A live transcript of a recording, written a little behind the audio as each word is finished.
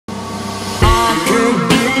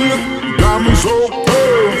coming so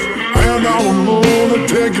close, and I'm gonna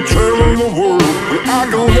take you traveling the world. I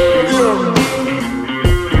can love you,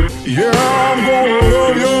 yeah, I'm gonna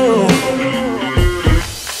love you.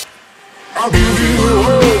 I'll give you the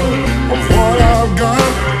whole of what I've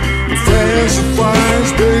got, the fancy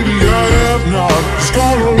finds, baby, I have not. Just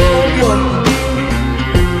gonna love you,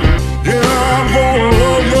 yeah, I'm gonna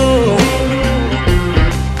love you.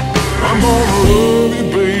 I'm gonna love you,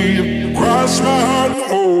 baby, cross my heart and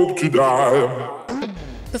hope to die.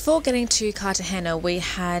 Before getting to Cartagena, we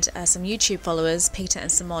had some YouTube followers, Peter and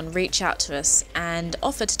Simon, reach out to us and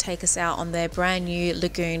offer to take us out on their brand new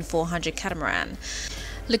Lagoon 400 catamaran.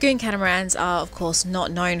 Lagoon catamarans are of course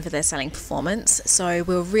not known for their sailing performance, so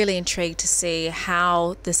we were really intrigued to see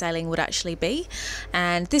how the sailing would actually be,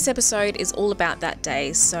 and this episode is all about that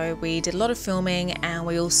day. So we did a lot of filming and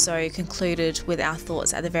we also concluded with our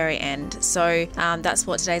thoughts at the very end. So that's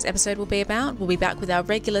what today's episode will be about. We'll be back with our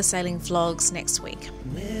regular sailing vlogs next week.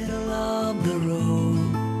 Middle of the road,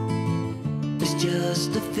 it's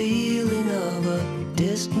just a feeling of a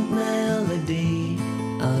distant melody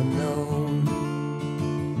unknown.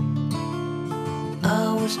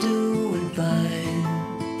 I was doing fine,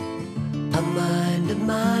 I minded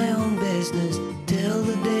my own business till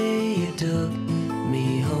the day you took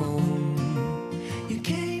me home. You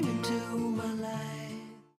came into my life.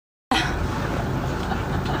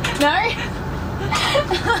 No?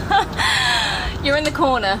 You're in the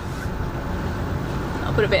corner.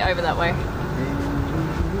 I'll put a bit over that way.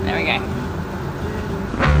 There we go.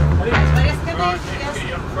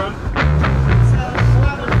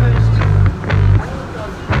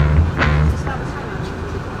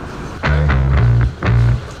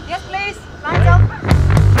 Yes, please. Lines up.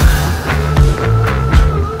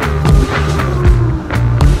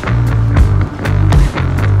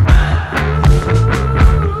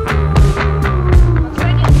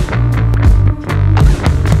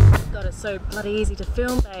 God, it's so bloody easy to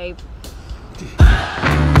film, babe.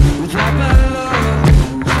 Without my love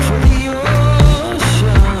for the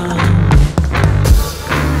ocean,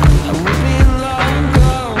 I would be long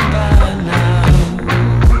gone by now.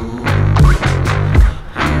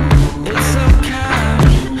 It's some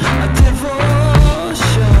kind of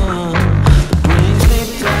devotion that brings me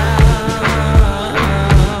down.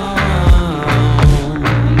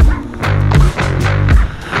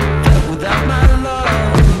 That without my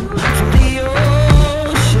love for the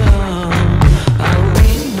ocean, I would be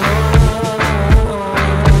no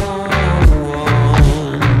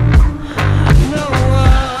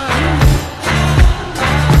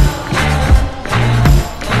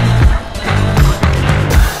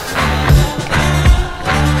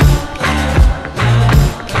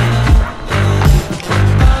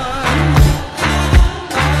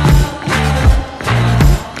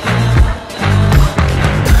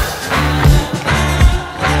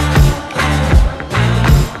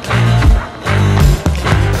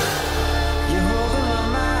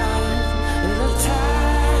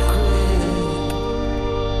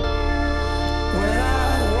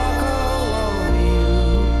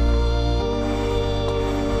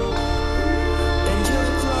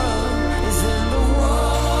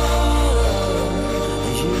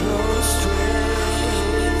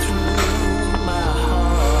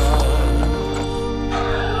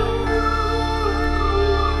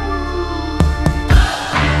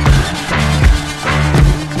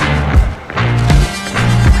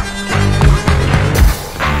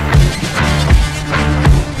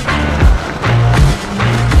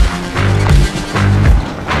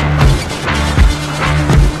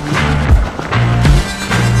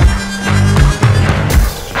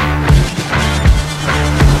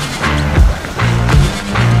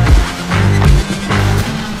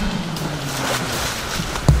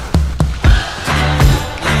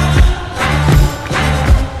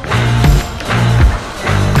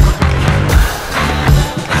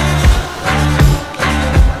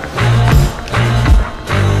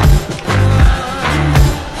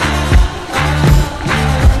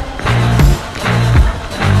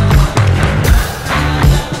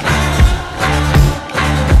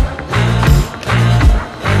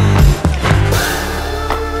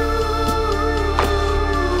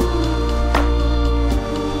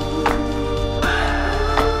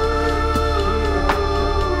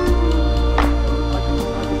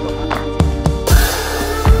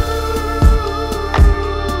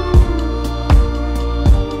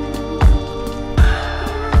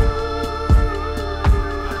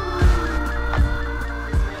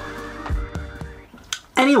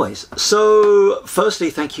Anyways, so firstly,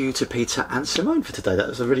 thank you to Peter and Simone for today. That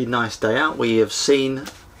was a really nice day out. We have seen,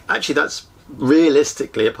 actually that's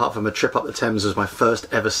realistically, apart from a trip up the Thames, was my first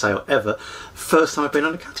ever sail ever. First time I've been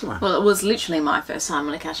on a catamaran. Well, it was literally my first time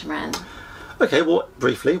on a catamaran. Okay, well,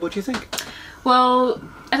 briefly, what do you think? Well,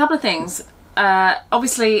 a couple of things.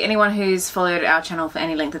 Obviously, anyone who's followed our channel for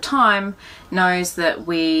any length of time knows that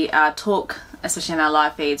we talk, especially in our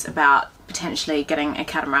live feeds, about potentially getting a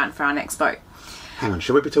catamaran for our next boat. Hang on,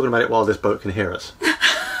 should we be talking about it while this boat can hear us?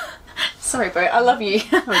 Sorry, boat, I love you.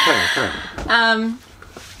 Okay.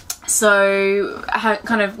 So,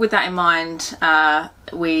 kind of with that in mind,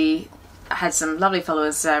 we had some lovely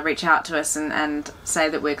followers reach out to us and say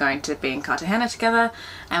that we're going to be in Cartagena together,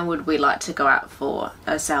 and would we like to go out for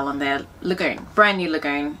a sail on their lagoon, brand new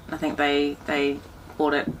lagoon. I think they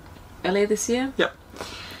bought it earlier this year. Yep.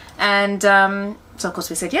 And so of course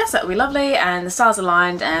we said yes, that would be lovely, and the stars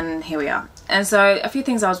aligned, and here we are. And so a few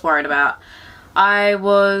things I was worried about. I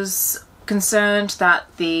was concerned that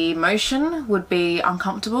the motion would be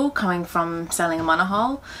uncomfortable coming from sailing a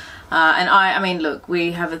monohull. And I mean, look,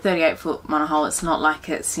 we have a 38-foot monohull. It's not like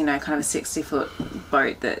it's, you know, kind of a 60-foot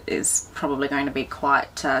boat that is probably going to be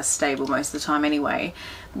quite stable most of the time anyway.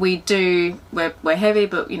 We're heavy,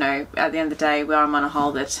 but, you know, at the end of the day, we are a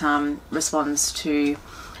monohull that responds to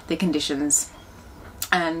the conditions,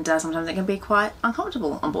 and sometimes it can be quite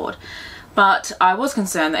uncomfortable on board. But I was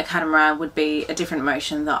concerned that a catamaran would be a different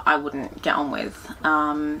motion that I wouldn't get on with.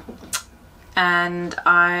 And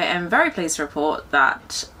I am very pleased to report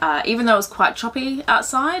that even though it was quite choppy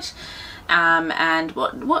outside, and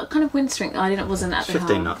what kind of wind strength? Wasn't at the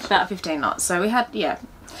 15 knots. About 15 knots. So we had, yeah,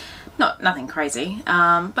 nothing crazy,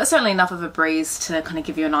 but certainly enough of a breeze to kind of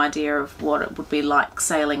give you an idea of what it would be like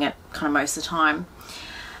sailing it kind of most of the time.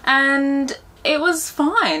 And it was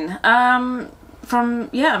fine. From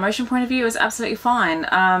a motion point of view, it was absolutely fine.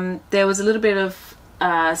 There was a little bit of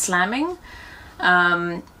slamming,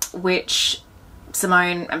 which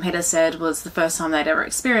Simone and Peter said was the first time they'd ever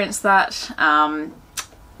experienced that.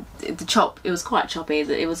 It was quite choppy.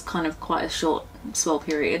 It was kind of quite a short swell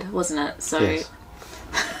period, wasn't it? So. Yes.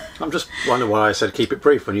 I'm just wondering why I said keep it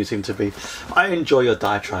brief when you seem to be. I enjoy your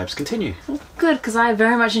diatribes. Continue. Good, because I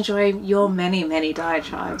very much enjoy your many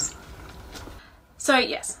diatribes. So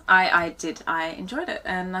yes, I did. I enjoyed it,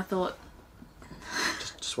 and I thought.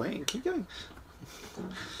 Just wait and keep going.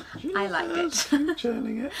 I liked it.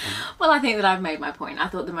 Churning it. Well, I think that I've made my point. I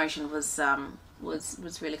thought the motion was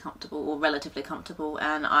really comfortable, or relatively comfortable,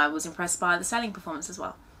 and I was impressed by the sailing performance as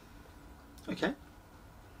well. Okay.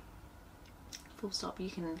 Full stop.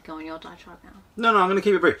 You can go on your diatribe now. No, I'm going to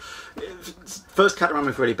keep it brief. First catamaran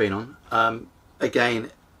we've really been on.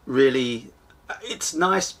 Again, really. It's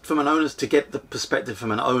nice from an owner to get the perspective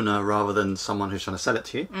from an owner rather than someone who's trying to sell it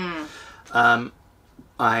to you.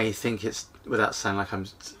 I think it's, without saying like I'm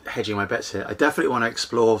hedging my bets here, I definitely want to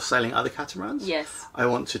explore sailing other catamarans. Yes. I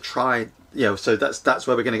want to try, so that's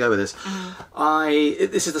where we're going to go with this.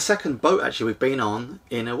 This is the second boat actually we've been on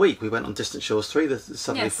in a week. We went on Distant Shores 3, the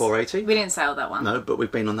Suddenly 480. We didn't sail that one. No, but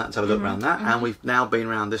we've been on that to have a look around that, and we've now been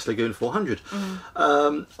around this Lagoon 400.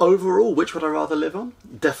 Overall, which would I rather live on?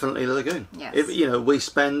 Definitely the Lagoon. Yes. We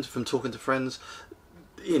spend, from talking to friends,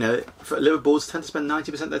 liveaboards tend to spend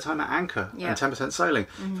 90% of their time at anchor and 10% sailing.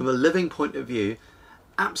 From a living point of view,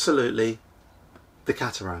 absolutely the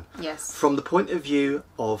catamaran. Yes. From the point of view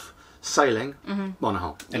of sailing,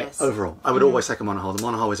 monohull. Overall, I would always take a monohull. The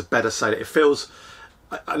monohull is a better sailor. It feels,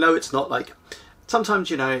 I know it's not like,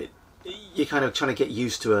 sometimes, you're kind of trying to get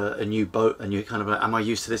used to a new boat, and you're kind of like, am I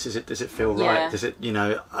used to this? Does it feel right? Does it,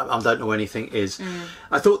 I don't know anything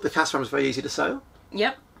I thought the catamaran was very easy to sail.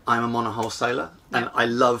 Yep. I'm a monohull sailor, and I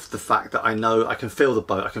love the fact that I know I can feel the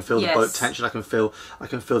boat. I can feel the boat tension. I can feel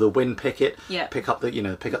the wind pick it, pick up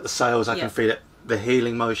the sails. I can feel it, the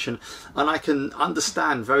heeling motion, and I can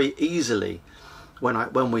understand very easily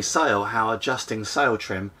when we sail how adjusting sail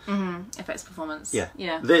trim affects performance.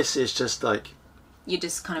 Yeah. This is just like you're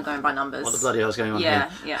just kind of going by numbers. What the bloody hell's going on here?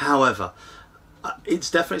 Yeah. However, it's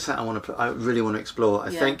definitely something I really want to explore. I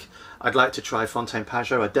think I'd like to try Fontaine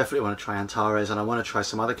Pajot. I definitely want to try Antares, and I want to try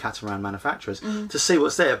some other catamaran manufacturers to see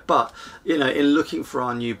what's there. But in looking for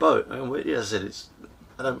our new boat, as I said,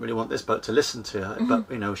 I don't really want this boat to listen to,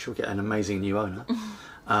 but she'll get an amazing new owner.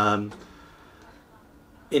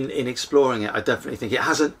 In exploring it, I definitely think it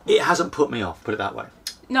hasn't put me off. Put it that way.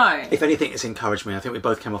 No. If anything, it's encouraged me. I think we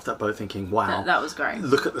both came off that boat thinking, wow, that was great.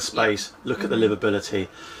 Look at the space. Look at the livability.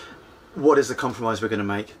 What is the compromise we're going to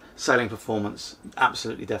make? Sailing performance,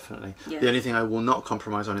 absolutely, definitely. Yeah. The only thing I will not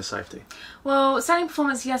compromise on is safety. Well, sailing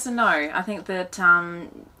performance, yes and no. I think that they're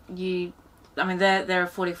a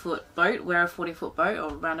 40-foot boat. We're a 40-foot boat, or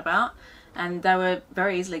roundabout. And they were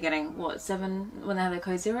very easily getting, what, 7, when they had their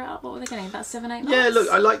code 0 up, what were they getting, about 7, 8 knots? Yeah, look,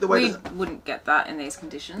 I like the way... We wouldn't get that in these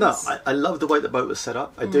conditions. No, I love the way the boat was set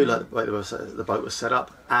up. I do like the way the boat was set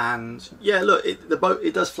up. And, yeah, look, the boat,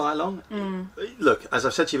 it does fly along. Look, as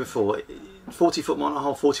I've said to you before, 40-foot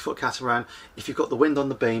monohull, 40-foot catamaran, if you've got the wind on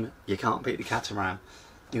the beam, you can't beat the catamaran.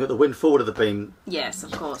 You've got the wind forward of the beam. Yes,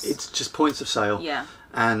 of course. It's just points of sail. Yeah.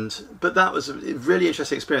 But that was a really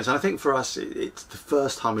interesting experience, and I think for us it's the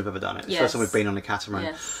first time we've ever done it. It's the first time we've been on a catamaran.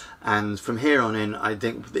 Yes. And from here on in, I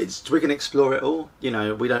think we can explore it all. You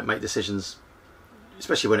know, we don't make decisions,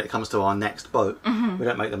 especially when it comes to our next boat. We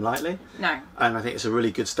don't make them lightly. No. And I think it's a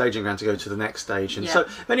really good staging ground to go to the next stage. And so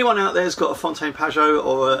if anyone out there's got a Fontaine Pajot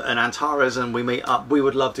or an Antares and we meet up, we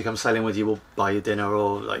would love to come sailing with you. We'll buy you dinner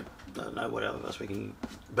or like, I don't know, whatever else we can.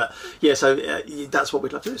 But yeah, so that's what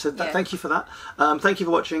we'd love to do. So thank you for that. Thank you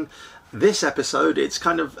for watching this episode. It's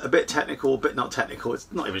kind of a bit technical, a bit not technical. It's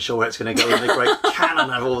not even sure where it's going to go in the great canon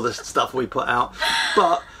of all the stuff we put out.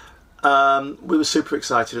 But we were super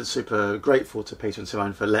excited and super grateful to Peter and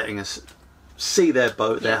Simone for letting us see their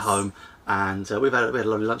boat, their home. And we had a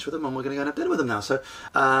lovely lunch with them, and we're going to go and have dinner with them now. So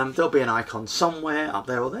there'll be an icon somewhere up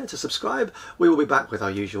there or there to subscribe. We will be back with our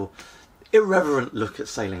usual irreverent look at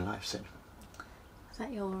sailing life soon. Is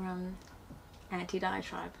that your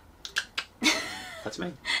anti-diatribe? That's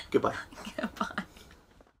me. Goodbye. Goodbye.